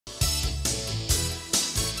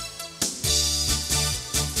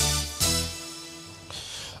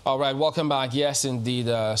All right, welcome back. Yes,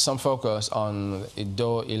 indeed, some focus on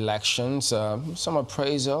Edo elections, some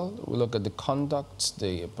appraisal. We look at the conduct,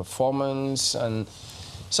 the performance, and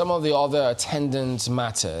some of the other attendance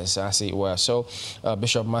matters, as it were. So,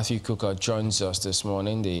 Bishop Matthew Kukah joins us this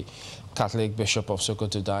morning, the Catholic Bishop of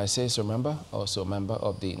Sokoto Diocese, remember, also a member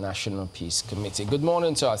of the National Peace Committee. Good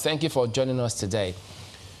morning, sir. Thank you for joining us today.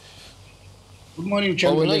 Good morning,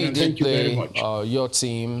 Chamberlain, and thank you very much. Your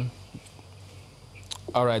team.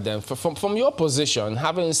 All right, then. From your position,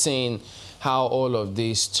 having seen how all of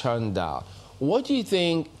this turned out, what do you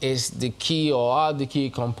think is the key or are the key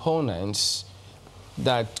components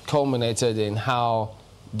that culminated in how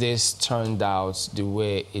this turned out the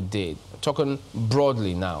way it did? Talking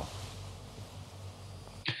broadly now.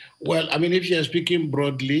 Well, I mean, if you're speaking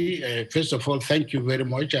broadly, first of all, thank you very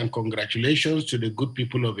much and congratulations to the good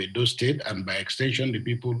people of Edo State and by extension, the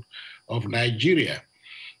people of Nigeria.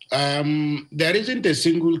 There isn't a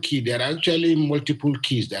single key. There are actually multiple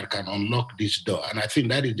keys that can unlock this door. And I think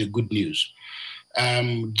that is the good news.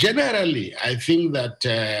 Generally, I think that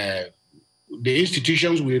the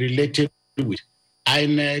institutions we related with,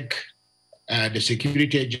 INEC, the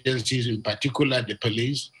security agencies, in particular the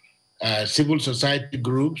police, civil society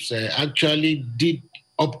groups, actually did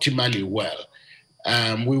optimally well.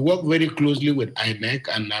 We work very closely with INEC,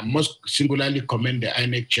 and I must singularly commend the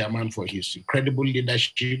INEC chairman for his incredible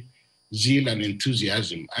leadership, zeal, and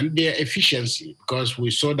enthusiasm, and their efficiency, because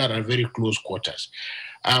we saw that at very close quarters.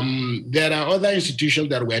 There are other institutions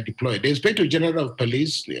that were deployed. The Inspector General of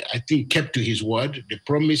Police, I think, kept to his word. The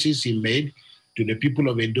promises he made to the people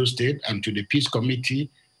of Edo State and to the Peace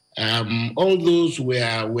Committee, all those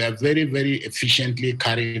were very, very efficiently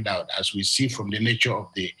carried out, as we see from the nature of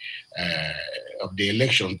the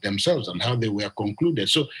elections themselves and how they were concluded.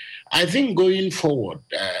 So I think going forward,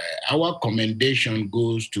 our commendation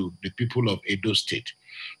goes to the people of Edo State.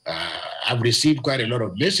 I've received quite a lot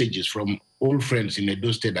of messages from old friends in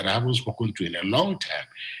Edo State that I haven't spoken to in a long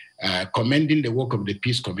time, commending the work of the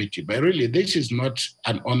Peace Committee. But really, this is not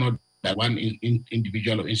an honor that one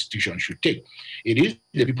individual or institution should take. It is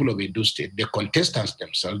the people of Edo State, the contestants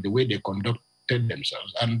themselves, the way they conducted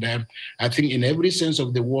themselves. And I think in every sense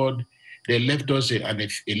of the word, they left us a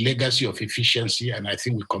legacy of efficiency, and I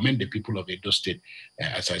think we commend the people of Edo State,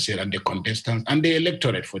 as I said, and the contestants and the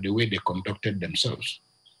electorate for the way they conducted themselves.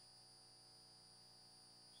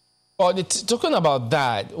 Well, talking about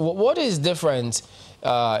that, what is different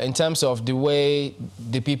in terms of the way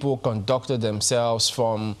the people conducted themselves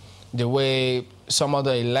from the way some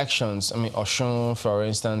other elections, I mean, Osun, for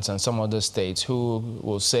instance, and some other states who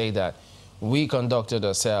will say that we conducted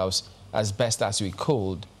ourselves as best as we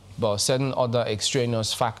could, but certain other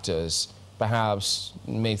extraneous factors perhaps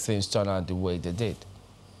made things turn out the way they did?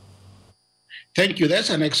 Thank you. That's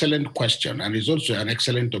an excellent question, and it's also an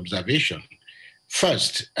excellent observation.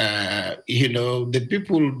 First,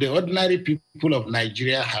 the ordinary people of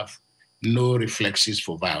Nigeria have no reflexes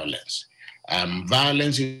for violence.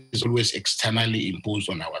 Violence is always externally imposed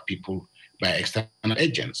on our people by external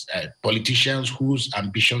agents, politicians whose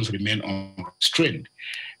ambitions remain unrestrained,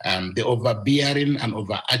 the overbearing and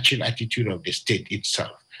overarching attitude of the state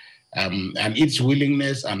itself, and its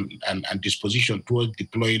willingness and disposition towards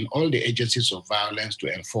deploying all the agencies of violence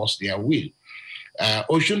to enforce their will.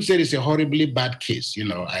 Osun State is a horribly bad case, in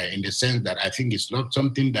the sense that I think it's not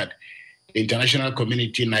something that the international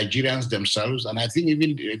community, Nigerians themselves, and I think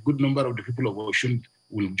even a good number of the people of Osun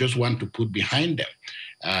will just want to put behind them.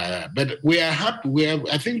 But we are happy.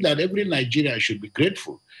 I think that every Nigerian should be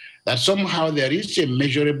grateful that somehow there is a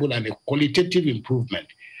measurable and a qualitative improvement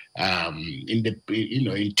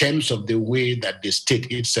in terms of the way that the state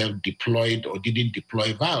itself deployed or didn't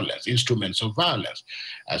deploy violence, instruments of violence.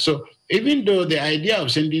 So even though the idea of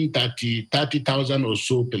sending 30,000 or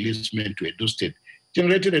so policemen to Edo State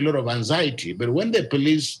generated a lot of anxiety, but when the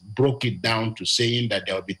police broke it down to saying that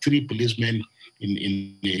there will be 3 policemen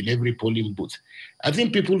in every polling booth, I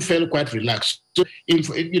think people felt quite relaxed. So,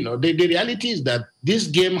 the reality is that this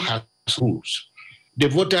game has rules. The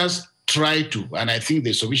voters try to, and I think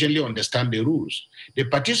they sufficiently understand the rules. The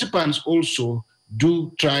participants also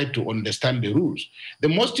do try to understand the rules. The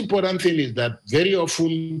most important thing is that very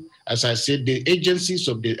often, as I said, the agents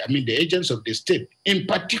of the state, in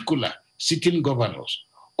particular, sitting governors,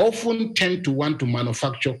 often tend to want to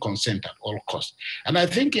manufacture consent at all costs. And I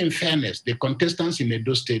think, in fairness, the contestants in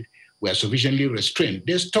Edo State were sufficiently restrained.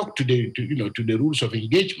 They stuck to the rules of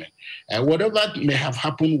engagement. Whatever may have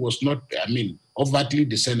happened was not, overtly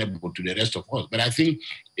discernible to the rest of us. But I think,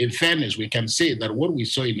 in fairness, we can say that what we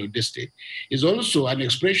saw in Edo State is also an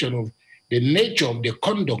expression of the nature of the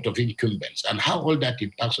conduct of incumbents and how all that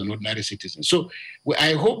impacts on ordinary citizens. So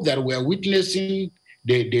I hope that we're witnessing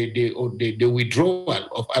the withdrawal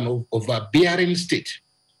of an overbearing state,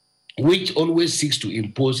 which always seeks to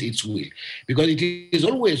impose its will. Because it is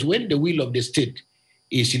always when the will of the state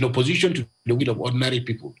is in opposition to the will of ordinary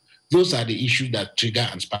people, those are the issues that trigger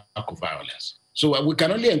and spark violence. So we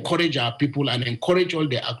can only encourage our people and encourage all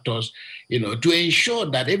the actors, to ensure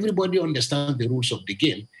that everybody understands the rules of the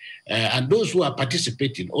game. And those who are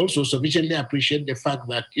participating also sufficiently appreciate the fact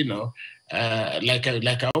that, like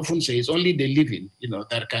I often say, it's only the living,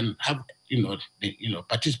 that can have,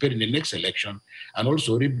 participate in the next election and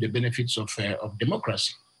also reap the benefits of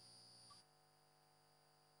democracy.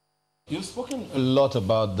 You've spoken a lot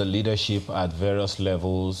about the leadership at various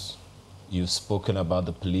levels. You've spoken about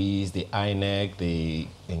the police, the INEC, the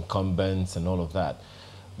incumbents, and all of that.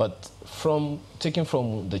 But taking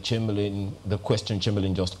from the question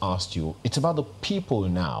Chamberlain just asked you, it's about the people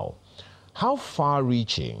now. How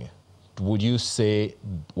far-reaching would you say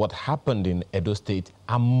what happened in Edo State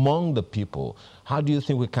among the people? How do you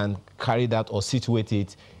think we can carry that or situate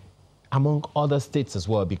it among other states as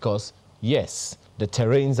well? Because, yes, the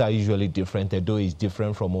terrains are usually different. Edo is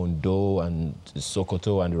different from Ondo and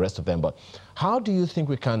Sokoto and the rest of them. But how do you think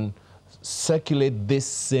we can circulate this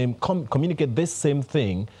same, communicate this same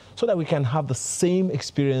thing so that we can have the same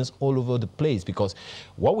experience all over the place? Because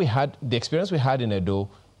the experience we had in Edo,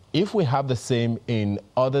 if we have the same in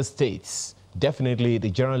other states, definitely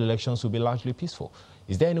the general elections will be largely peaceful.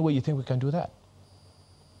 Is there any way you think we can do that?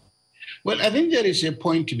 Well, I think there is a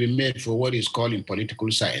point to be made for what is called in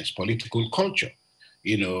political science, political culture.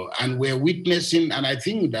 And we're witnessing, and I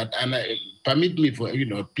think that, and permit me for,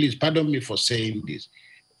 please pardon me for saying this.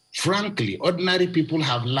 Frankly, ordinary people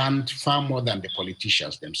have learned far more than the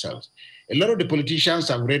politicians themselves. A lot of the politicians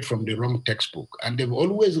have read from the wrong textbook, and they've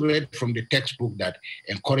always read from the textbook that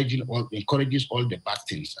encourages all the bad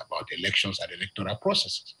things about elections and electoral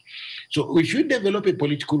processes. So if you develop a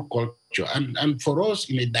political culture, and for us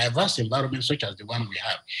in a diverse environment such as the one we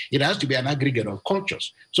have, it has to be an aggregate of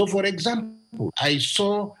cultures. So for example, I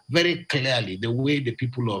saw very clearly the way the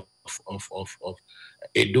people of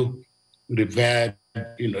Edo revered,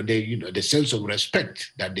 the sense of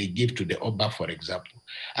respect that they give to the Oba, for example.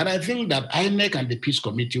 And I think that INEC and the Peace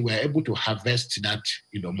Committee were able to harvest that,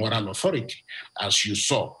 moral authority, as you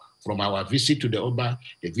saw from our visit to the Oba,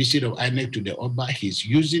 the visit of INEC to the Oba. He's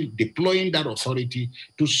deploying that authority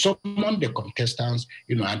to summon the contestants,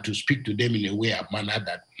 and to speak to them in a way, a manner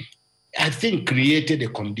that I think created a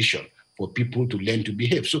condition for people to learn to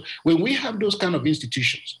behave. So when we have those kind of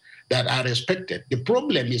institutions that are respected, the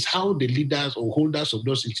problem is how the leaders or holders of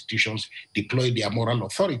those institutions deploy their moral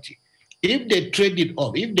authority. If they trade it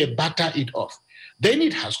off, if they batter it off, then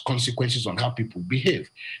it has consequences on how people behave.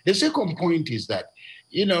 The second point is that,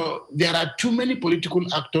 there are too many political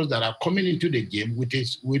actors that are coming into the game with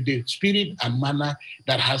the spirit and manner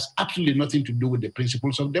that has absolutely nothing to do with the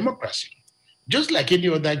principles of democracy. Just like any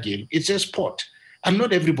other game, it's a sport, and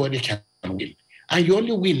not everybody can win. And you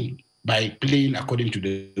only win by playing according to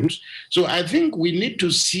the rules. So I think we need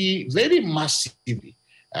to see very massively,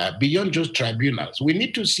 beyond just tribunals, we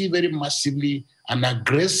need to see very massively an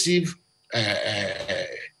aggressive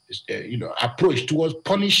approach towards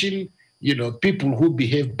punishing people who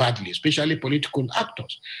behave badly, especially political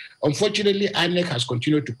actors. Unfortunately, INEC has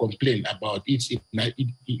continued to complain about its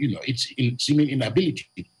seeming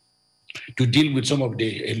inability to deal with some of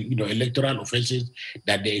the electoral offenses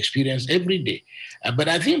that they experience every day. But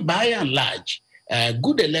I think by and large,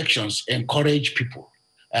 good elections encourage people.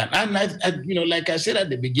 And like I said at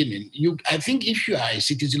the beginning, I think if you are a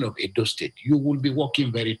citizen of Edo State, you will be walking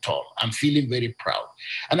very tall and feeling very proud.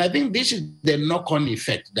 And I think this is the knock-on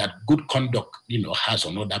effect that good conduct, has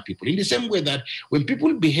on other people. In the same way that when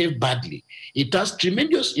people behave badly, it has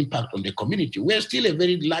tremendous impact on the community. We're still a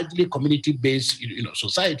very largely community-based,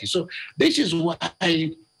 society. So this is why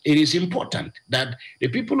it is important that the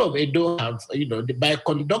people of Edo have, by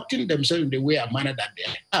conducting themselves in the way and manner that they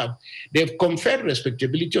have, they've conferred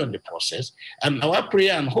respectability on the process. And our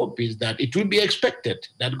prayer and hope is that it will be expected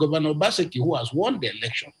that Governor Obaseki, who has won the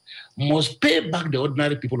election, must pay back the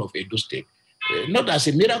ordinary people of Edo State, not as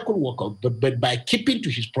a miracle worker, but by keeping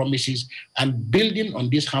to his promises and building on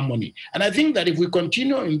this harmony. And I think that if we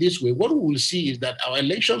continue in this way, what we will see is that our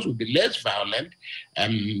elections will be less violent,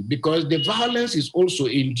 because the violence is also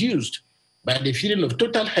induced by the feeling of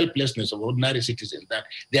total helplessness of ordinary citizens, that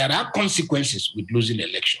there are consequences with losing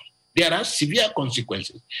elections. There are severe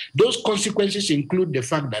consequences. Those consequences include the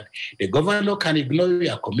fact that the governor can ignore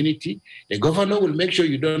your community. The governor will make sure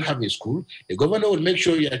you don't have a school. The governor will make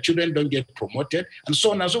sure your children don't get promoted, and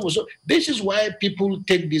so on and so forth. So this is why people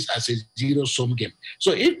take this as a zero-sum game.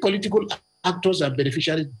 So if political actors and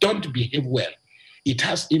beneficiaries don't behave well, it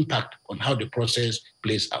has impact on how the process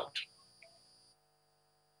plays out.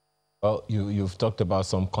 Well, you've talked about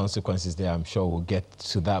some consequences there. I'm sure we'll get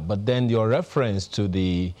to that. But then your reference to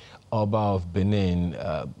the Oba of Benin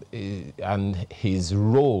and his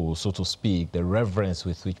role, so to speak, the reverence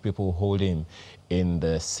with which people hold him in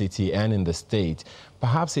the city and in the state,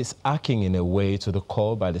 perhaps it's acting in a way to the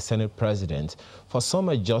call by the Senate President for some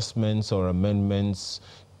adjustments or amendments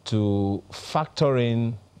to factor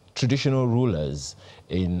in traditional rulers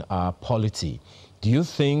in our polity. Do you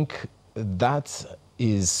think that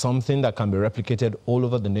is something that can be replicated all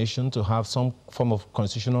over the nation, to have some form of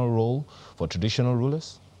constitutional role for traditional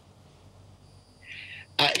rulers?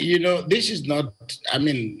 You know, this is not, I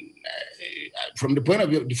mean, from the point of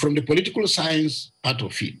view, from the political science part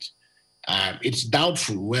of it, it's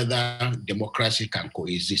doubtful whether democracy can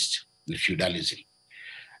coexist with feudalism.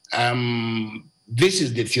 This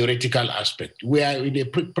is the theoretical aspect. We are in a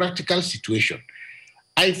practical situation.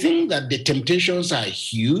 I think that the temptations are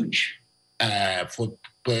huge for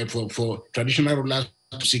traditional rulers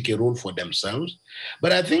to seek a role for themselves.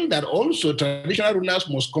 But I think that also traditional rulers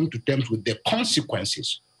must come to terms with the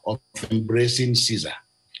consequences of embracing Caesar,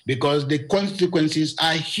 because the consequences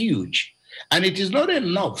are huge. And it is not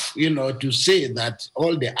enough, you know, to say that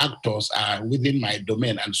all the actors are within my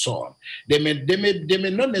domain and so on. They may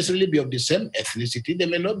not necessarily be of the same ethnicity. They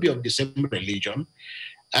may not be of the same religion.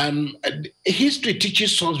 History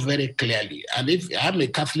teaches us very clearly, and if I'm a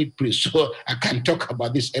Catholic priest, so I can talk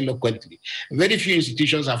about this eloquently. Very few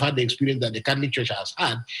institutions have had the experience that the Catholic Church has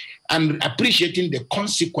had, and appreciating the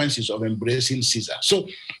consequences of embracing Caesar. So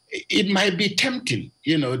it might be tempting,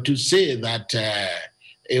 you know, to say that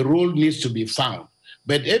a role needs to be found.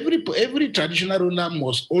 But every traditional ruler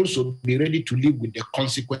must also be ready to live with the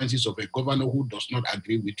consequences of a governor who does not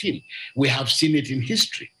agree with him. We have seen it in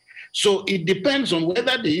history. So it depends on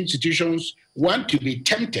whether the institutions want to be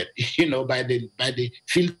tempted, you know, by the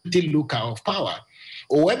filthy lucre of power,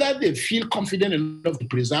 or whether they feel confident enough to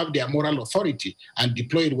preserve their moral authority and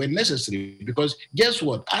deploy it when necessary. Because guess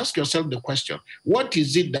what? Ask yourself the question, what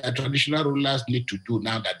is it that traditional rulers need to do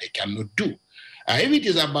now that they cannot do? If it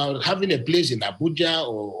is about having a place in Abuja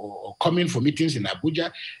or coming for meetings in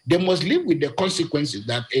Abuja, they must live with the consequences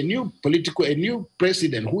that a new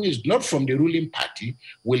president who is not from the ruling party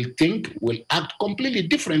will act completely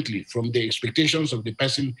differently from the expectations of the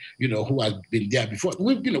person, you know, who has been there before.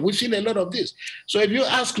 We've seen a lot of this. So if you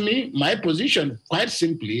ask me, my position quite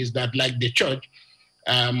simply is that, like the church,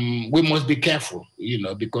 we must be careful, you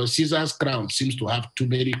know, because Caesar's crown seems to have too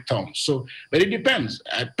many thorns. So, but it depends.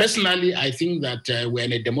 Personally, I think that we're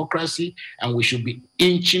in a democracy and we should be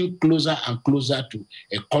inching closer and closer to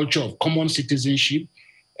a culture of common citizenship,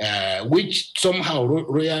 which somehow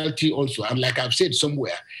royalty also, and like I've said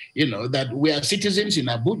somewhere, you know, that we are citizens in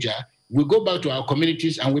Abuja, we go back to our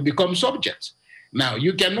communities and we become subjects. Now,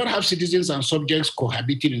 you cannot have citizens and subjects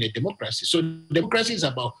cohabiting in a democracy. So democracy is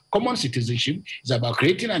about common citizenship. It's about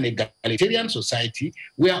creating an egalitarian society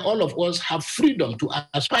where all of us have freedom to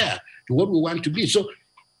aspire to what we want to be. So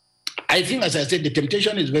I think, as I said, the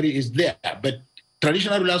temptation is there, but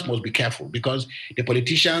traditional rulers must be careful because the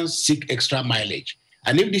politicians seek extra mileage.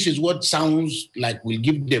 And if this is what sounds like will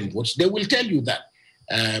give them votes, they will tell you that.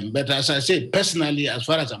 But as I said, personally, as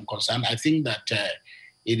far as I'm concerned, I think that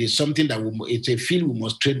it is something that it's a field we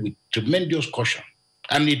must tread with tremendous caution,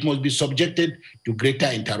 and it must be subjected to greater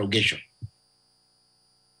interrogation.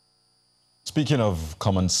 Speaking of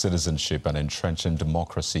common citizenship and entrenching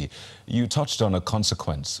democracy, you touched on a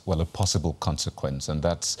consequence, well, a possible consequence, and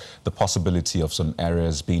that's the possibility of some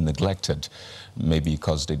areas being neglected, maybe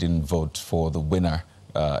because they didn't vote for the winner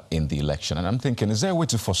in the election. And I'm thinking, is there a way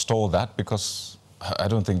to forestall that? Because I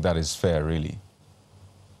don't think that is fair, really.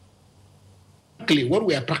 What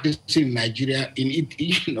we are practicing in Nigeria,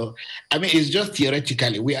 you know, I mean, it's just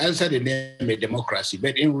theoretically. We answer the name a democracy,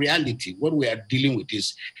 but in reality, what we are dealing with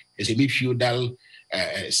is a semi-feudal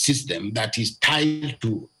system that is tied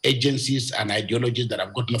to agencies and ideologies that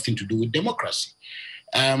have got nothing to do with democracy.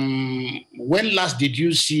 When last did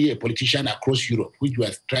you see a politician across Europe, which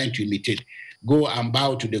was trying to imitate, go and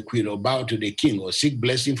bow to the queen or bow to the king or seek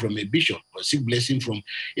blessing from a bishop or seek blessing from,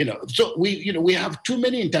 you know, so we have too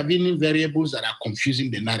many intervening variables that are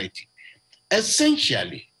confusing the narrative.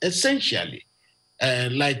 Essentially,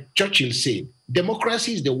 like Churchill said,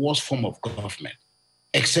 democracy is the worst form of government.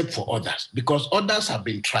 except for others, because others have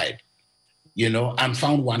been tried, and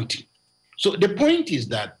found wanting. So the point is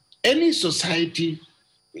that any society,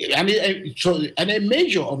 and a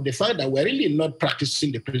measure of the fact that we're really not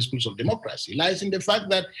practicing the principles of democracy lies in the fact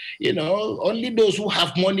that, only those who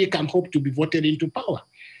have money can hope to be voted into power.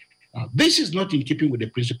 This is not in keeping with the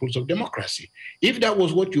principles of democracy. If that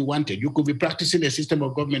was what you wanted, you could be practicing a system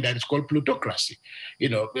of government that is called plutocracy.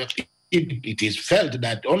 It is felt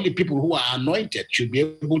that only people who are anointed should be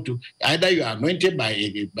able to, either you are anointed by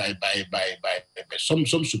some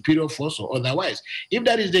superior force or otherwise. If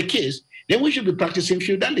that is the case, then we should be practicing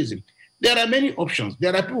feudalism. There are many options.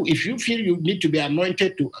 There are people, if you feel you need to be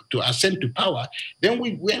anointed to ascend to power, then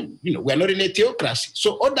we're not in a theocracy.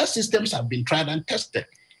 So other systems have been tried and tested.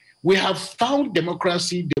 We have found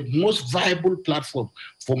democracy the most viable platform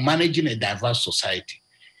for managing a diverse society.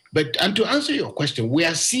 And to answer your question, we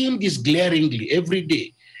are seeing this glaringly every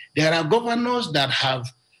day. There are governors that have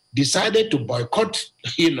decided to boycott,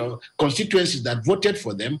 constituencies that voted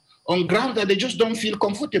for them on grounds that they just don't feel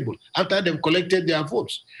comfortable after they've collected their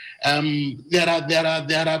votes. There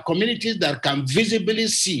are communities that can visibly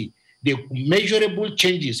see the measurable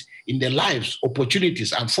changes in the lives,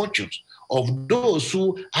 opportunities, and fortunes of those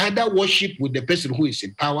who either worship with the person who is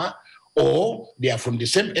in power, or they are from the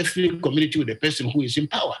same ethnic community with the person who is in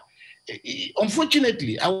power.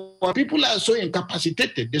 Unfortunately, our people are so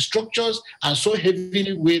incapacitated. The structures are so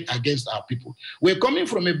heavily weighed against our people. We're coming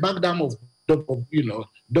from a background of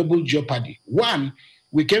double jeopardy. One,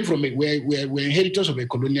 we came from we're inheritors of a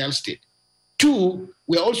colonial state. Two,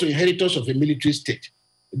 we're also inheritors of a military state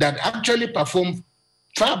that actually performed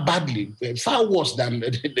far badly, far worse than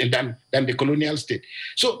the colonial state.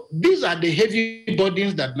 So these are the heavy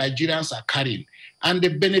burdens that Nigerians are carrying. And the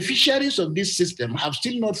beneficiaries of this system have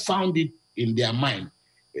still not found it in their mind,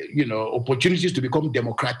 opportunities to become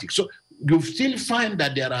democratic. So you still find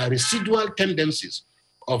that there are residual tendencies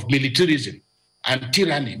of militarism and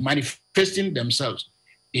tyranny manifesting themselves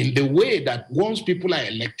in the way that once people are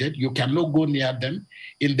elected, you cannot go near them,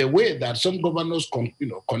 in the way that some governors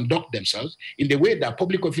conduct themselves, in the way that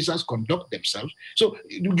public officers conduct themselves. So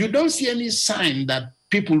you don't see any sign that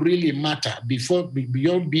people really matter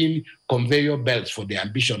beyond being conveyor belts for the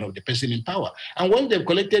ambition of the person in power. And once they've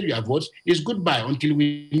collected your votes, it's goodbye until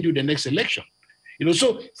we do the next election.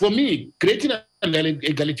 So for me, creating an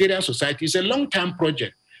egalitarian society is a long-term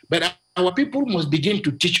project, but our people must begin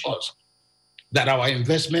to teach us that our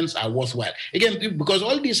investments are worthwhile. Again, because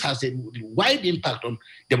all this has a wide impact on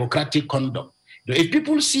democratic conduct. If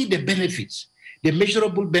people see the benefits, the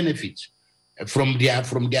measurable benefits from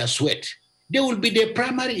their sweat, they will be the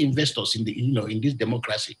primary investors in this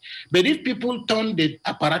democracy. But if people turn the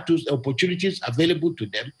apparatus, opportunities available to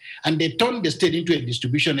them, and they turn the state into a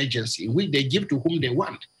distribution agency in which they give to whom they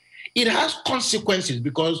want, it has consequences,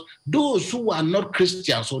 because those who are not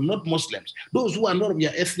Christians or not Muslims, those who are not of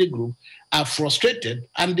your ethnic group, are frustrated.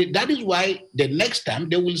 And that is why the next time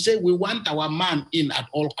they will say, we want our man in at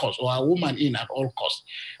all costs, or our woman in at all costs.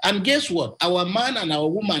 And guess what? Our man and our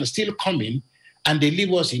woman still come in, and they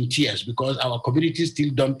leave us in tears because our communities still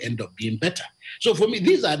don't end up being better. So for me,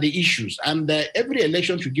 these are the issues. And every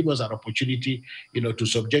election should give us an opportunity, to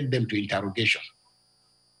subject them to interrogation.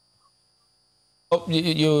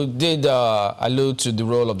 You did allude to the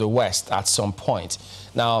role of the West at some point.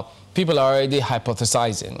 Now, people are already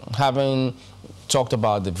hypothesizing, having talked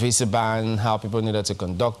about the visa ban, how people needed to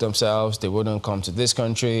conduct themselves. They wouldn't come to this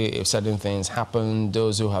country if certain things happen,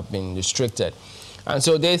 those who have been restricted. And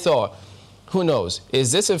so they thought, who knows,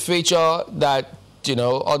 is this a feature that,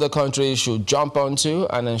 other countries should jump onto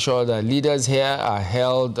and ensure that leaders here are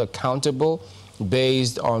held accountable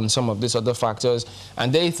based on some of these other factors?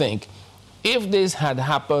 And they think, if this had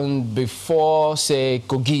happened before, say,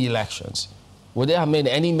 Kogi elections, would they have made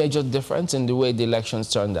any major difference in the way the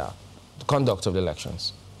elections turned out, the conduct of the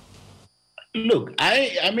elections? Look,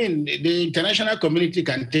 I mean, the international community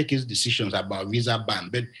can take its decisions about visa ban,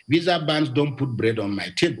 but visa bans don't put bread on my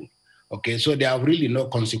table. Okay, so they have really no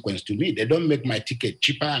consequence to me. They don't make my ticket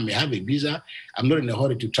cheaper. I may have a visa. I'm not in a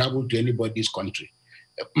hurry to travel to anybody's country.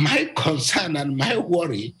 My concern and my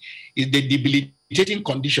worry is the debilitating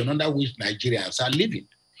condition under which Nigerians are living.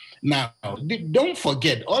 Now, don't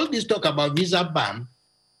forget, all this talk about visa ban,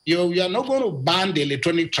 you are not going to ban the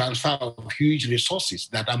electronic transfer of huge resources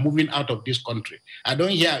that are moving out of this country. I don't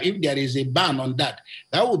hear if there is a ban on that.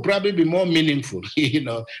 That would probably be more meaningful,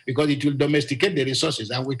 because it will domesticate the resources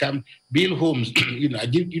and we can build homes,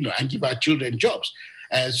 and give our children jobs.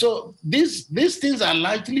 So these things are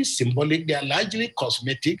largely symbolic. They are largely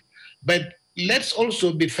cosmetic. But let's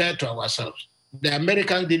also be fair to ourselves. The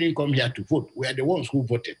Americans didn't come here to vote. We are the ones who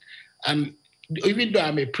voted. And even though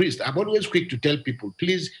I'm a priest, I'm always quick to tell people,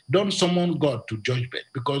 please don't summon God to judgment,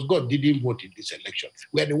 because God didn't vote in this election.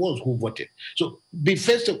 We are the ones who voted. So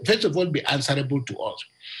first of all, be answerable to us.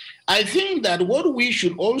 I think that what we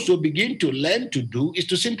should also begin to learn to do is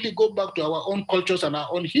to simply go back to our own cultures and our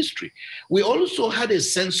own history. We also had a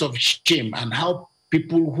sense of shame and how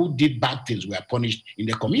people who did bad things were punished in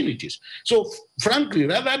the communities. So frankly,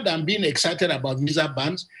 rather than being excited about visa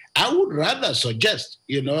bans, I would rather suggest,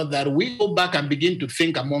 that we go back and begin to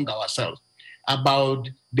think among ourselves about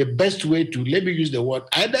the best way to, let me use the word,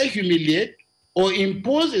 either humiliate or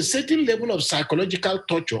impose a certain level of psychological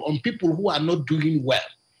torture on people who are not doing well.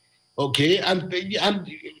 Okay, and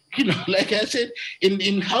like I said,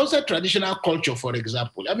 in Hausa traditional culture, for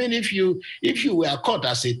example, I mean, if you were caught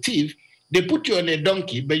as a thief, they put you on a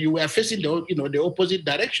donkey, but you were facing the opposite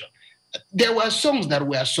direction. There were songs that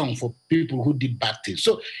were sung for people who did bad things.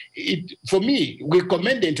 So for me, we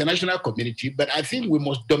commend the international community, but I think we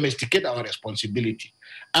must domesticate our responsibility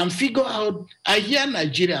and figure out. I hear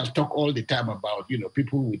Nigerians talk all the time about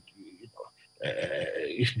people with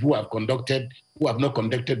who have not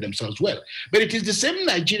conducted themselves well. But it is the same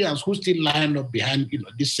Nigerians who still line up behind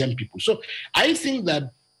these same people. So I think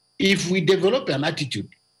that if we develop an attitude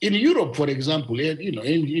in Europe, for example,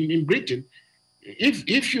 in Britain,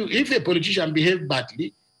 if a politician behaves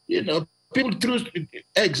badly, people threw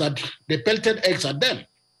eggs they pelted eggs at them.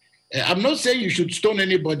 I'm not saying you should stone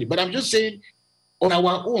anybody, but I'm just saying on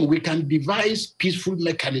our own we can devise peaceful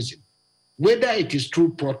mechanism, whether it is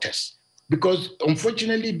through protests. Because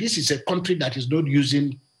unfortunately, this is a country that is not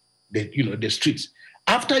using the streets.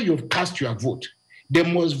 After you've cast your vote, the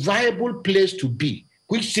most viable place to be,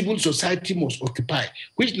 which civil society must occupy,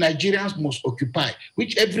 which Nigerians must occupy,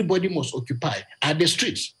 which everybody must occupy, are the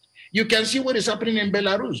streets. You can see what is happening in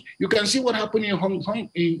Belarus. You can see what happened in Hong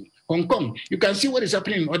Kong. You can see what is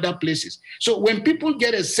happening in other places. So when people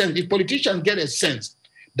get a sense, if politicians get a sense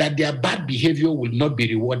that their bad behavior will not be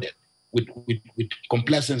rewarded with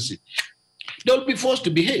complacency, they'll be forced to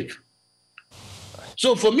behave.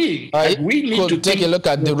 So for me, we need to take a look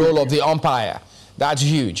at the role of the umpire. That's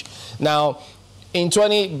huge. Now, when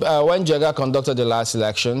Jega conducted the last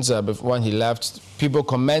elections, when he left, people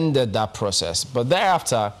commended that process. But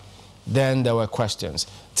thereafter, then there were questions.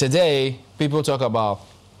 Today, people talk about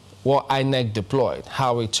what INEC deployed,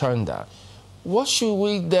 how it turned out. What should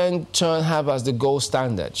we then have as the gold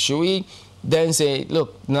standard? Should we then say,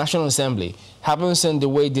 look, National Assembly, having seen the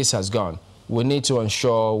way this has gone, we need to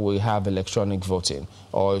ensure we have electronic voting?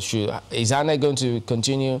 Or is INEC going to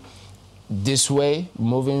continue this way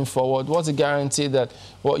moving forward? What's the guarantee that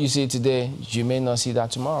what you see today, you may not see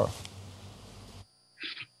that tomorrow?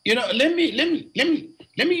 Let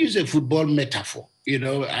me use a football metaphor.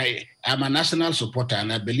 I'm a national supporter,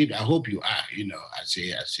 and I hope you are. I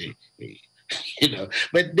say.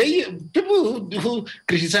 But people who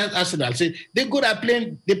criticize Arsenal say they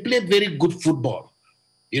play very good football,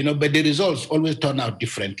 but the results always turn out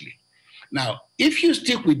differently. Now, if you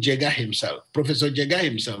stick with Jega himself, Professor Jega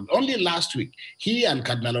himself, only last week, he and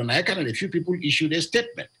Cardinal Onaikan and a few people issued a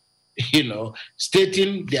statement,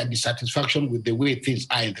 stating their dissatisfaction with the way things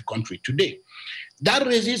are in the country today. That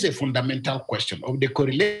raises a fundamental question of the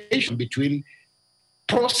correlation between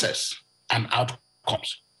process and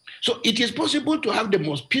outcomes. So it is possible to have the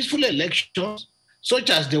most peaceful elections, such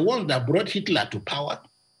as the ones that brought Hitler to power,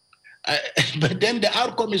 but then the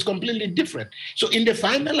outcome is completely different. So in the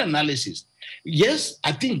final analysis, yes,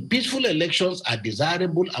 I think peaceful elections are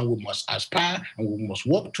desirable and we must aspire and we must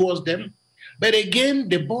work towards them. But again,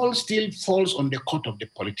 the ball still falls on the court of the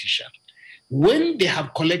politician. When they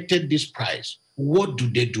have collected this prize, what do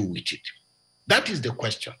they do with it? That is the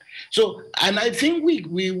question. So, and I think we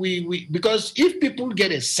because if people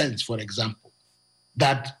get a sense, for example,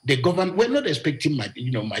 that the government, we're not expecting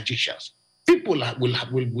magicians. People will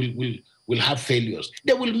have failures.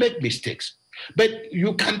 They will make mistakes. But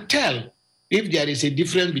you can tell if there is a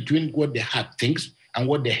difference between what the heart thinks and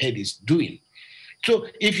what the head is doing. So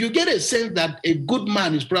if you get a sense that a good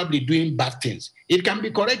man is probably doing bad things, it can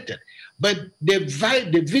be corrected. But the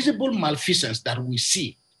visible malfeasance that we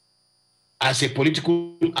see as a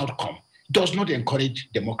political outcome does not encourage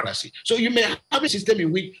democracy. So you may have a system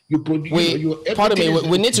in which you produce... Pardon me,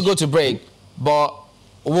 we need to go to break, but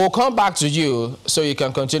we'll come back to you so you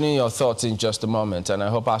can continue your thoughts in just a moment, and I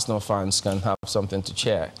hope Arsenal fans can have something to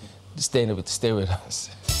share. Stay with us.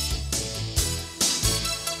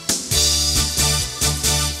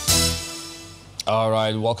 All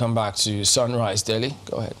right, welcome back to Sunrise Daily.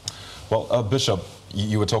 Go ahead. Well, Bishop,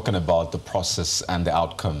 you were talking about the process and the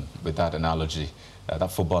outcome with that analogy.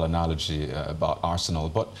 that football analogy about Arsenal.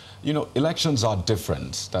 But, you know, elections are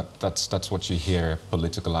different. That's what you hear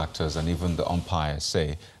political actors and even the umpires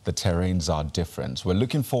say. The terrains are different. We're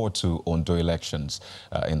looking forward to Ondo elections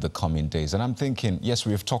in the coming days. And I'm thinking, yes,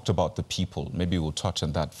 we've talked about the people. Maybe we'll touch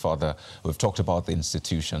on that further. We've talked about the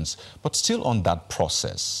institutions. But still on that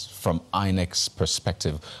process, from INEC's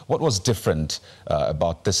perspective, what was different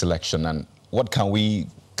about this election, and what can we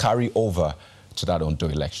carry over to that Ondo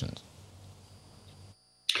election?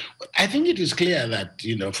 I think it is clear that,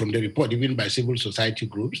 you know, from the report, even by civil society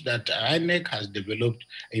groups, that INEC has developed,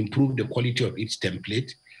 improved the quality of its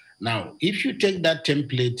template. Now, if you take that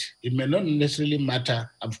template, it may not necessarily matter,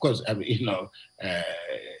 of course, you know,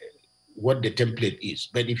 what the template is.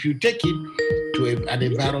 But if you take it to an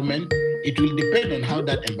environment, it will depend on how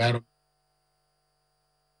that environment.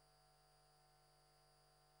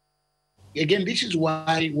 Again, this is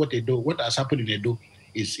why what has happened in Edo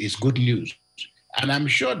is good news. And I'm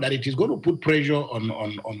sure that it is going to put pressure on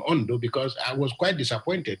Ondo, because I was quite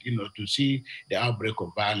disappointed, you know, to see the outbreak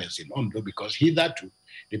of violence in Ondo, because hitherto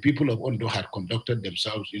the people of Ondo had conducted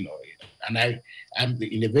themselves, you know, and I'm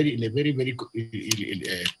in a very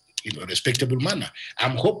you know, respectable manner.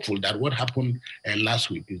 I'm hopeful that what happened last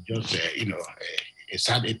week is just you know, a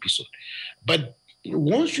sad episode. But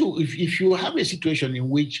once if you have a situation in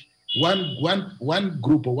which one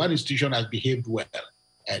group or one institution has behaved well,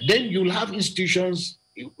 then you'll have institutions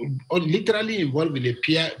literally involved in a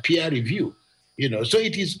peer review. You know, so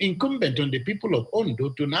it is incumbent on the people of Ondo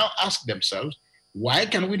to now ask themselves, why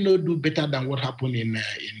can we not do better than what happened in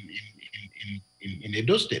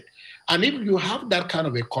Edo State? And if you have that kind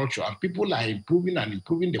of a culture and people are improving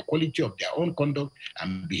the quality of their own conduct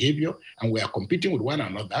and behavior, and we are competing with one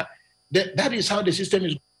another, that is how the system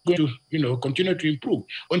is going to, you know, continue to improve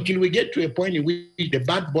until we get to a point in which the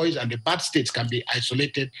bad boys and the bad states can be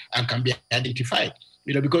isolated and can be identified.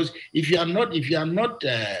 You know, because if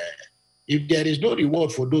there is no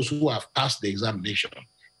reward for those who have passed the examination,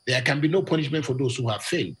 there can be no punishment for those who have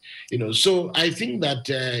failed. You know, so I think that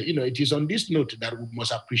you know, it is on this note that we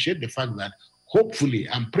must appreciate the fact that hopefully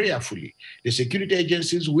and prayerfully the security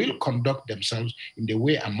agencies will conduct themselves in the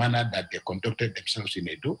way and manner that they conducted themselves in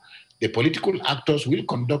Edo. The political actors will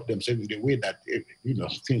conduct themselves in the way that you know,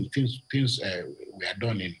 things were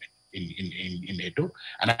done in Edo.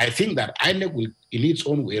 And I think that INEC will, in its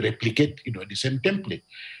own way, replicate, you know, the same template.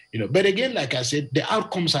 You know, but again, like I said, the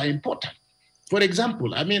outcomes are important. For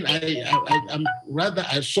example, I mean,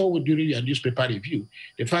 I saw during your newspaper review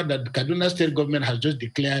the fact that the Kaduna State government has just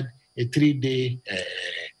declared a 3-day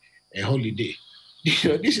holiday. You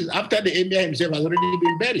know, this is after the emir himself has already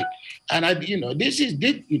been buried, and you know, this is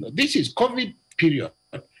COVID period.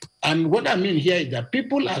 And what I mean here is that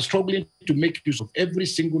people are struggling to make use of every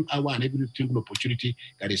single hour and every single opportunity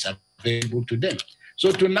that is available to them.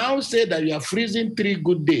 So to now say that you are freezing 3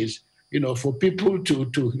 good days, you know, for people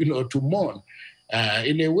to mourn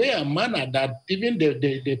in a way and manner that even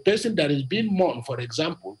the person that is being mourned, for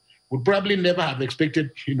example, would probably never have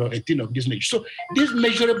expected, you know, a thing of this nature. So this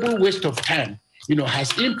measurable waste of time, you know,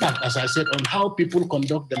 has impact, as I said, on how people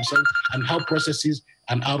conduct themselves and how processes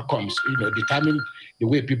and outcomes, you know, determine the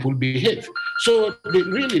way people behave. So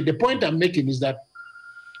really, the point I'm making is that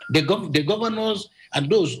the governors and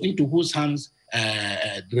those into whose hands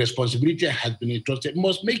the responsibility has been entrusted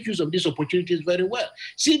must make use of these opportunities very well.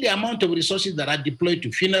 See the amount of resources that are deployed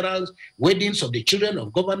to funerals, weddings of the children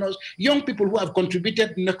of governors, young people who have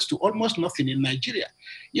contributed next to almost nothing in Nigeria.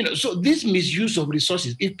 You know, so this misuse of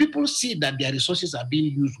resources, if people see that their resources are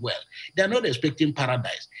being used well, they're not expecting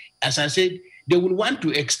paradise. As I said, they will want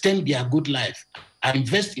to extend their good life and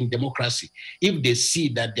invest in democracy if they see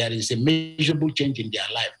that there is a measurable change in their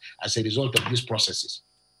life as a result of these processes.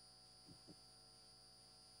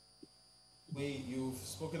 You've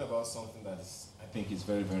spoken about something that I think is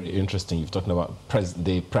very, very interesting. You've talked about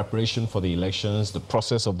the preparation for the elections, the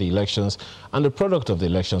process of the elections, and the product of the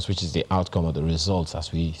elections, which is the outcome of the results,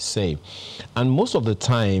 as we say. And most of the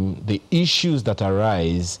time, the issues that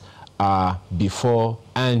arise are before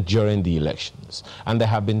and during the elections. And there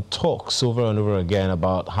have been talks over and over again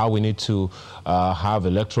about how we need to have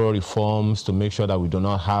electoral reforms to make sure that we do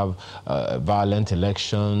not have violent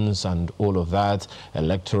elections and all of that,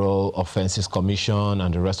 Electoral Offences Commission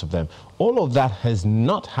and the rest of them. All of that has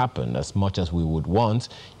not happened as much as we would want,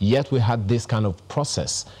 yet we had this kind of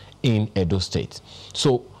process in Edo State.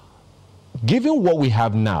 So given what we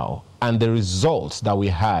have now, and the results that we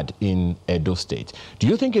had in Edo State, do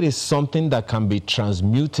you think it is something that can be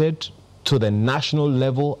transmuted to the national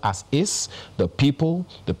level as is, the people,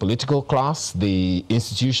 the political class, the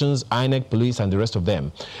institutions, INEC, police, and the rest of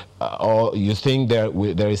them? Or you think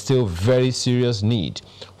there is still very serious need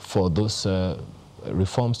for those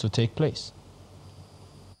reforms to take place?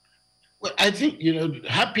 Well, I think,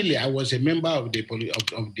 happily, I was a member of the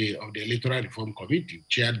Electoral Reform Committee,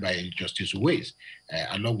 chaired by Justice Uwais,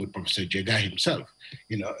 along with Professor Jega himself.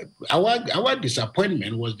 Our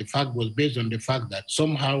disappointment was based on the fact that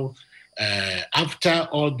somehow, after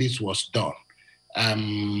all this was done,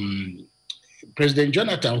 President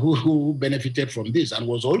Jonathan, who benefited from this and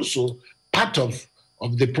was also part of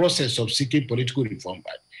the process of seeking political reform,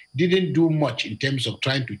 didn't do much in terms of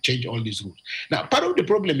trying to change all these rules. Now, part of the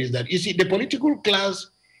problem is that, you see, the political class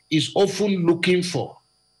is often looking for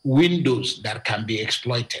windows that can be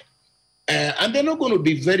exploited. And they're not going to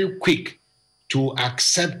be very quick to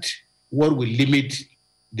accept what will limit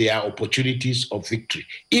their opportunities of victory,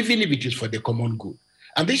 even if it is for the common good.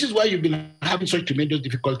 And this is why you've been having such tremendous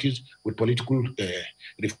difficulties with political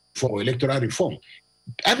reform or electoral reform.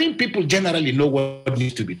 I think people generally know what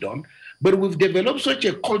needs to be done, but we've developed such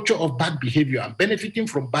a culture of bad behavior and benefiting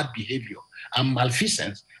from bad behavior and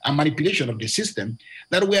malfeasance and manipulation of the system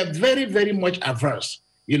that we are very, very much averse,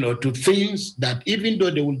 to things that, even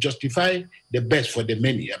though they will justify the best for the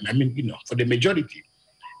many, for the majority,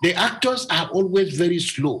 the actors are always very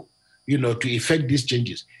slow, to effect these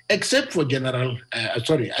changes, except for President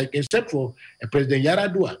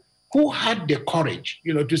Yaradua, who had the courage,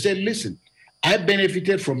 to say, listen, I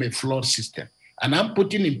benefited from a flawed system, and I'm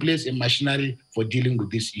putting in place a machinery for dealing with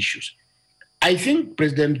these issues. I think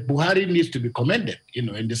President Buhari needs to be commended,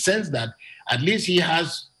 in the sense that at least he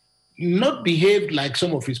has not behaved like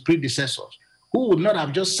some of his predecessors, who would not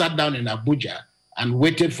have just sat down in Abuja and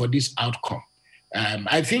waited for this outcome.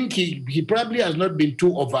 I think he probably has not been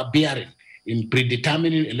too overbearing in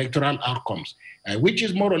predetermining electoral outcomes, which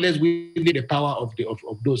is more or less within the power of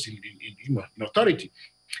those in authority.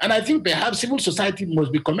 And I think perhaps civil society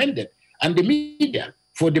must be commended, and the media,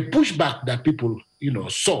 for the pushback that people,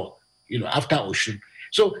 saw, after Oshun.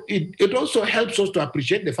 So it also helps us to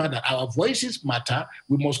appreciate the fact that our voices matter.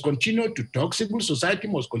 We must continue to talk. Civil society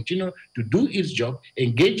must continue to do its job,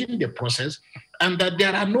 engage in the process, and that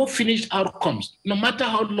there are no finished outcomes. No matter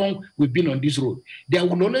how long we've been on this road, there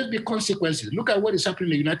will always be consequences. Look at what is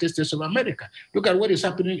happening in the United States of America. Look at what is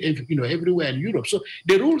happening, everywhere in Europe. So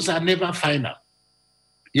the rules are never final.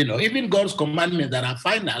 Even God's commandments that are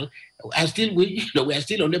final are still, we are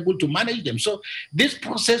still unable to manage them. So this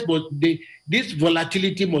process this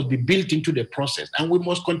volatility must be built into the process, and we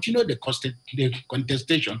must continue the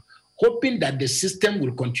contestation, hoping that the system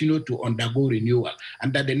will continue to undergo renewal,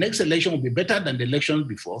 and that the next election will be better than the elections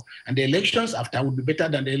before, and the elections after will be better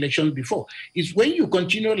than the elections before. It's when you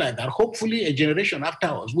continue like that, hopefully a generation after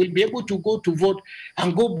us will be able to go to vote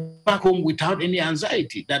and go back home without any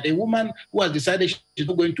anxiety, that a woman who has decided she's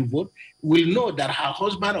not going to vote will know that her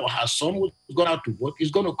husband or her son who's gone out to vote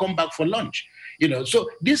is going to come back for lunch. So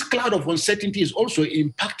this cloud of uncertainty is also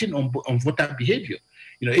impacting on voter behavior.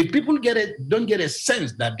 If people don't get a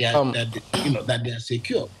sense that they are, that they are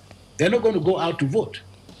secure, they're not going to go out to vote.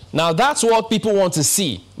 Now, that's what people want to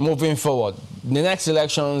see moving forward. The next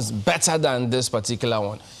elections better than this particular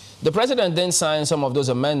one. The president then signed some of those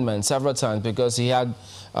amendments several times because he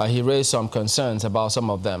raised some concerns about some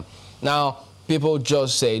of them. Now, people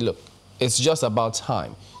just say, look, it's just about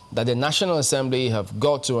time that the National Assembly have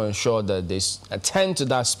got to ensure that they attend to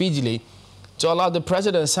that speedily to allow the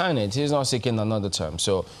president to sign it. He's not seeking another term.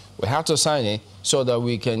 So we have to sign it so that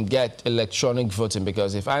we can get electronic voting,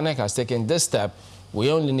 because if INEC has taken this step,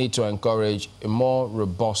 we only need to encourage a more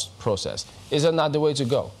robust process. Isn't that the way to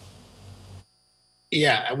go?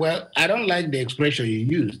 Yeah, well, I don't like the expression you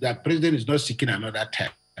use, that president is not seeking another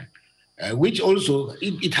term, which also,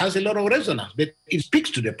 it has a lot of resonance, but it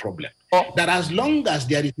speaks to the problem. That as long as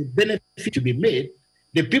there is a benefit to be made,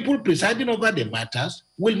 the people presiding over the matters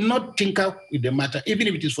will not tinker with the matter, even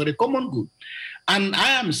if it is for the common good. And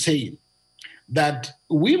I am saying that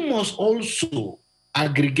we must also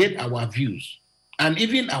aggregate our views and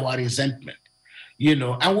even our resentment,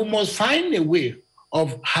 and we must find a way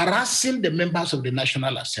of harassing the members of the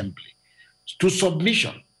National Assembly to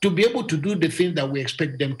submission, to be able to do the things that we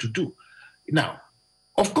expect them to do. Now,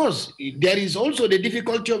 of course, there is also the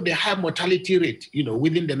difficulty of the high mortality rate,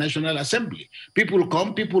 within the National Assembly. People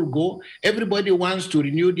come, people go. Everybody wants to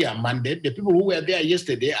renew their mandate. The people who were there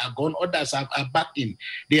yesterday are gone. Others are back in.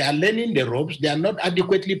 They are learning the ropes. They are not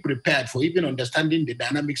adequately prepared for even understanding the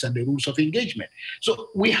dynamics and the rules of engagement. So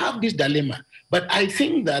we have this dilemma. But I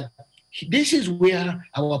think that this is where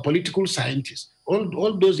our political scientists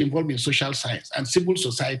all those involved in social science and civil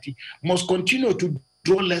society must continue to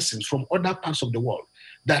draw lessons from other parts of the world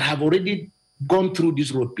that have already gone through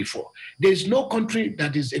this road before. There is no country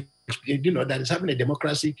that is, that is having a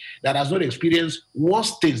democracy that has not experienced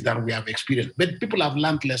worse things than we have experienced. But people have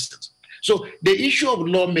learned lessons. So the issue of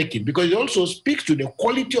lawmaking, because it also speaks to the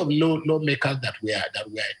quality of lawmakers that we are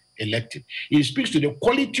elected. It speaks to the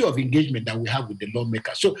quality of engagement that we have with the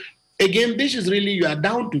lawmakers. So again, this is really, you are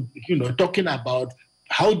down to, talking about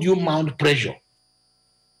how do you mount pressure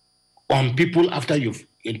on people after you've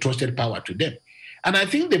entrusted power to them. And I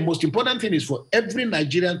think the most important thing is for every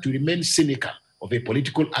Nigerian to remain cynical of a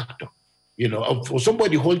political actor, for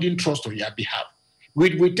somebody holding trust on your behalf.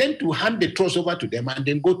 We tend to hand the trust over to them and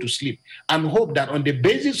then go to sleep and hope that on the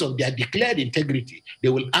basis of their declared integrity, they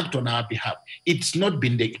will act on our behalf. It's not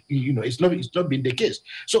been it's not been the case.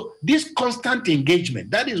 So this constant engagement,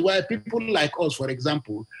 that is why people like us, for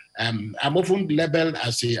example, I'm often labeled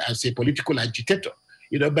as a political agitator,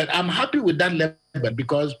 but I'm happy with that label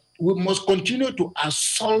because we must continue to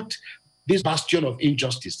assault this bastion of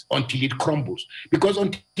injustice until it crumbles. Because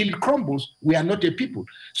until it crumbles, we are not a people.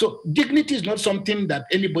 So dignity is not something that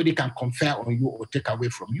anybody can confer on you or take away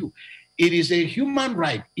from you. It is a human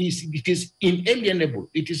right. It is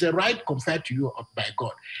inalienable. It is a right conferred to you by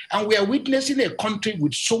God. And we are witnessing a country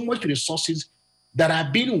with so much resources that are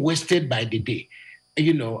being wasted by the day.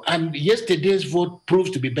 And yesterday's vote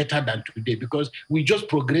proves to be better than today because we just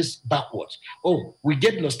progress backwards. Oh, we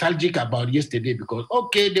get nostalgic about yesterday because,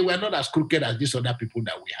 okay, they were not as crooked as these other people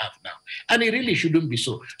that we have now. And it really shouldn't be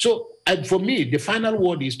so. So for me, the final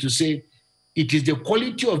word is to say it is the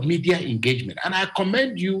quality of media engagement. And I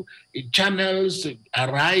commend you, channels,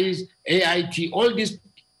 Arise, AIT, all these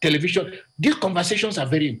television. These conversations are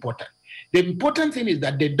very important. The important thing is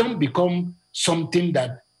that they don't become something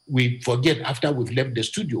that we forget after we've left the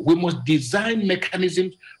studio. We must design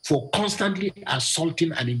mechanisms for constantly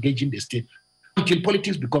assaulting and engaging the state until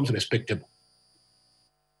politics becomes respectable.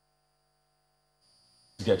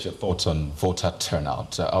 Get your thoughts on voter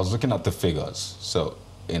turnout. I was looking at the figures. So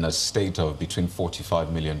in a state of between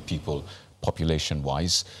 45 million people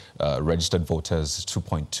population-wise, registered voters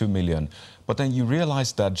 2.2 million, but then you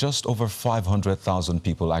realize that just over 500,000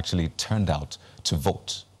 people actually turned out to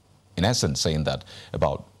vote. In essence, saying that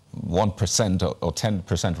about 1% or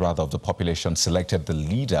 10% rather of the population selected the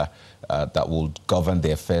leader that will govern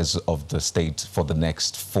the affairs of the state for the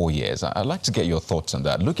next 4 years. I'd like to get your thoughts on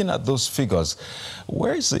that. Looking at those figures,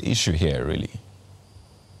 where is the issue here, really?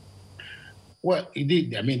 Well,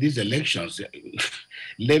 indeed, I mean, these elections,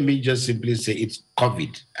 let me just simply say it's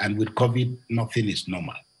COVID. And with COVID, nothing is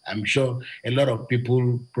normal. I'm sure a lot of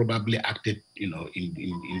people probably acted, in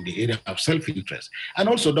the area of self-interest. And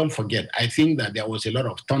also, don't forget, I think that there was a lot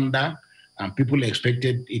of thunder and people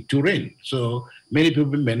expected it to rain. So many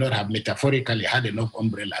people may not have metaphorically had enough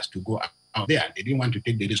umbrellas to go out there. They didn't want to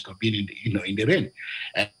take the risk of being in the rain.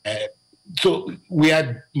 So we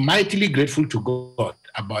are mightily grateful to God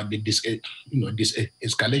about this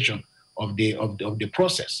escalation of the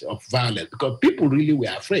process of violence, because people really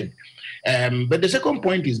were afraid. But the second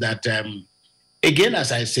point is that, again,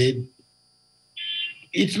 as I said,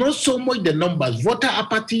 it's not so much the numbers. Voter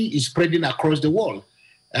apathy is spreading across the world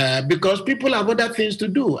because people have other things to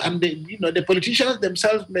do. And, the politicians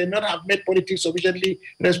themselves may not have made politics sufficiently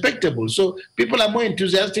respectable. So people are more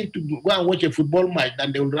enthusiastic to go and watch a football match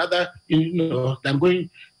than they would rather, than going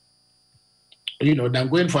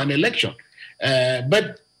for an election.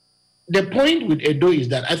 But the point with Edo is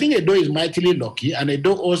that I think Edo is mightily lucky, and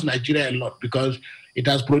Edo owes Nigeria a lot because it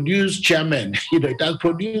has produced chairmen. It has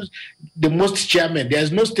produced the most chairmen.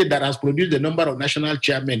 There's no state that has produced the number of national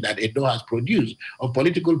chairmen that Edo has produced of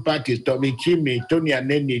political parties. Tommy Kimi, Tony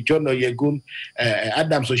Aneni, John Oyegun,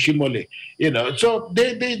 Adams Oshimole. So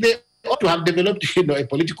they ought to have developed a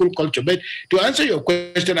political culture. But to answer your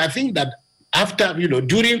question, I think that after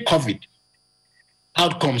during COVID,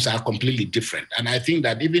 outcomes are completely different. And I think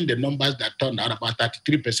that even the numbers that turned out, about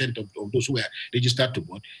 33% of those who were registered to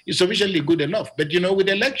vote, is sufficiently good enough. But, with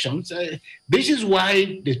elections, this is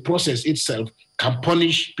why the process itself can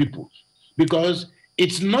punish people. Because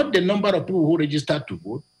it's not the number of people who registered to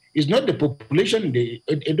vote. It's not the population.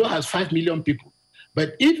 Edo has 5 million people.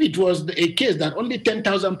 But if it was a case that only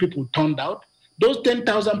 10,000 people turned out, those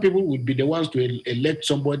 10,000 people would be the ones to elect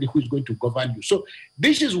somebody who is going to govern you. So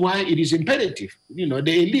this is why it is imperative. The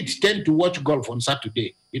elites tend to watch golf on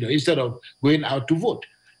Saturday, instead of going out to vote.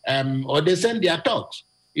 Or they send their talks,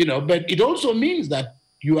 But it also means that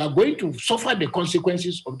you are going to suffer the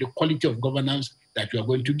consequences of the quality of governance that you are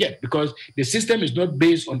going to get, because the system is not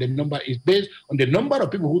based on the number, it's based on the number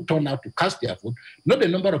of people who turn out to cast their vote, not the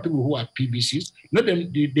number of people who are PVCs, not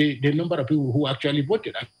the number of people who actually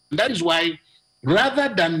voted. And that is why,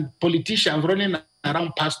 rather than politicians running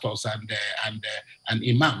around pastors and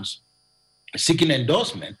imams seeking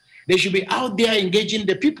endorsement, they should be out there engaging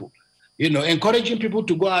the people, encouraging people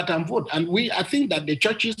to go out and vote. And I think that the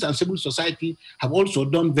churches and civil society have also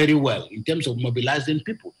done very well in terms of mobilizing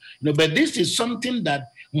people. But this is something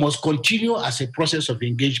that must continue as a process of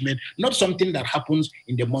engagement, not something that happens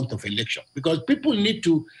in the month of election, because people need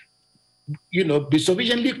to, be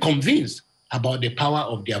sufficiently convinced about the power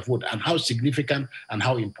of their vote and how significant and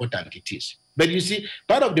how important it is. But you see,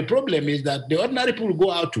 part of the problem is that the ordinary people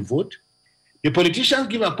go out to vote. The politicians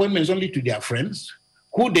give appointments only to their friends,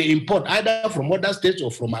 who they import either from other states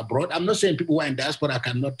or from abroad. I'm not saying people who are in diaspora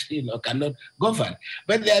cannot govern,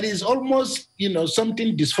 but there is almost,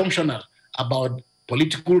 something dysfunctional about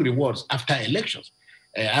political rewards after elections,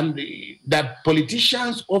 and that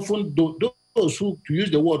politicians often those who, to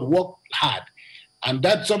use the word, work hard, and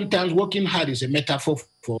that sometimes working hard is a metaphor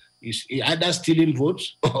for is either stealing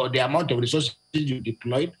votes or the amount of resources you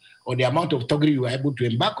deployed or the amount of thuggery you are able to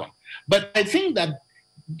embark on. But I think that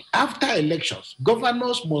after elections,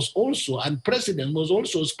 governors must also, and presidents must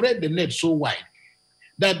also spread the net so wide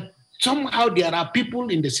that somehow there are people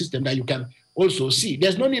in the system that you can also see.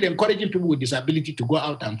 There's no need encouraging people with disability to go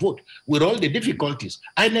out and vote. With all the difficulties,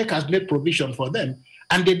 INEC has made provision for them,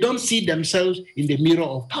 and they don't see themselves in the mirror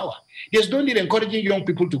of power. There's no need encouraging young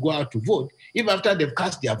people to go out to vote if after they've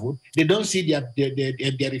cast their vote, they don't see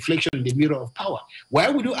their reflection in the mirror of power. Why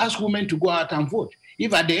would you ask women to go out and vote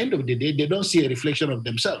if at the end of the day, they don't see a reflection of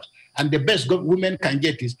themselves? And the best women can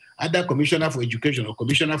get is either commissioner for education or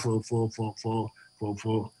commissioner for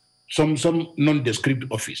some nondescript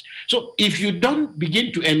office. So if you don't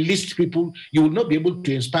begin to enlist people, you will not be able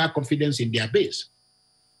to inspire confidence in their base.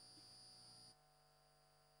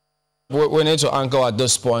 We need to anchor at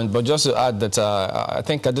this point, but just to add that I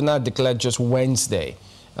think Kaduna declared just Wednesday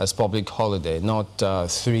as public holiday, not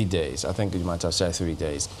 3 days. I think you might have said 3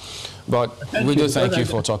 days. But we do thank you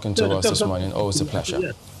for talking to us this morning. Always a pleasure.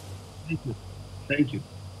 Yes. Thank you. Thank you.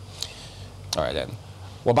 All right, then.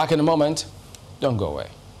 We're back in a moment. Don't go away.